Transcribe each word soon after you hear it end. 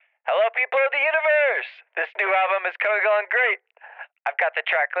people of the universe! This new album is coming along great. I've got the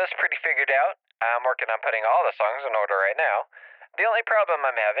track list pretty figured out. I'm working on putting all the songs in order right now. The only problem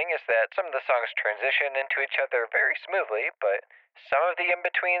I'm having is that some of the songs transition into each other very smoothly, but some of the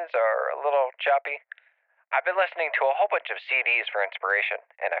in-betweens are a little choppy. I've been listening to a whole bunch of CDs for inspiration,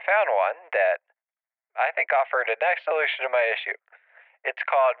 and I found one that I think offered a nice solution to my issue. It's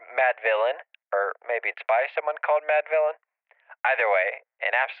called Mad Villain, or maybe it's by someone called Mad Villain. Either way,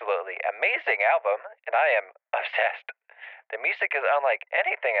 an absolutely amazing album, and I am obsessed. The music is unlike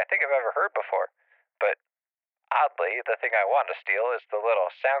anything I think I've ever heard before, but oddly, the thing I want to steal is the little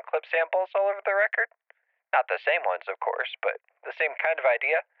sound clip samples all over the record. Not the same ones, of course, but the same kind of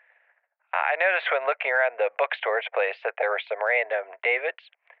idea. I noticed when looking around the bookstore's place that there were some random Davids,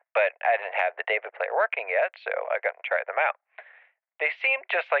 but I didn't have the David player working yet, so I couldn't try them out. They seem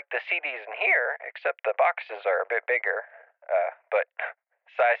just like the CDs in here, except the boxes are a bit bigger. But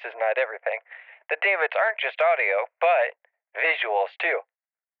size is not everything. The Davids aren't just audio, but visuals too.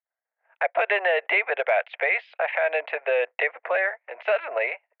 I put in a David about space, I found into the David player, and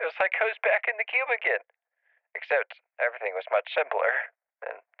suddenly it was like I was back in the cube again. Except everything was much simpler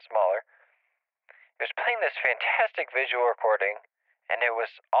and smaller. It was playing this fantastic visual recording, and it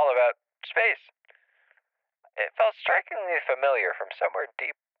was all about space. It felt strikingly familiar from somewhere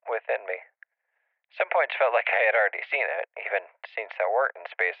deep within me. Some points felt like I had already seen it, even scenes that weren't in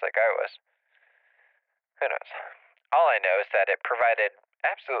space like I was. Who knows? All I know is that it provided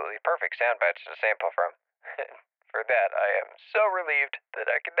absolutely perfect sound bites to sample from. For that, I am so relieved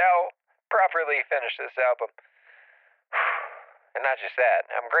that I can now properly finish this album. And not just that,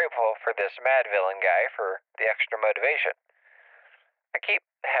 I'm grateful for this Mad Villain guy for the extra motivation. I keep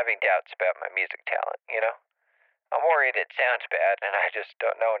having doubts about my music talent, you know? I'm worried it sounds bad and I just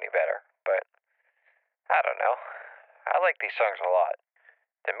don't know any better, but I don't know. I like these songs a lot.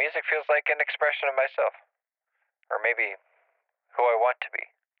 The music feels like an expression of myself. Or maybe who I want to be.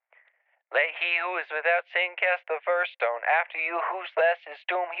 Let he who is without sin cast the first stone. After you whose last is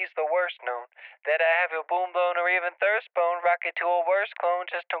doom, he's the worst known. That I have your boom blown or even thirst bone. Rock it to a worse clone,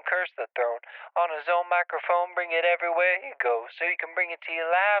 just don't curse the throne. On his own microphone, bring it everywhere you go. So you can bring it to you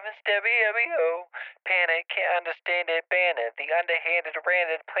live and stereo. Panic, can't understand it, ban it. The underhanded ran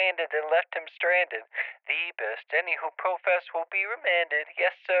it, planned it, and left him stranded. The best, any who profess will be remanded.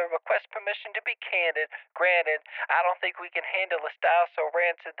 Yes sir, request permission to be candid. Granted, I don't think we can handle a style so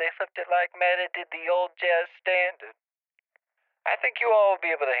rancid. They flipped it like Meta did the old jazz standard. I think you all will be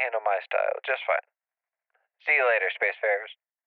able to handle my style just fine. See you later, Spacefarers.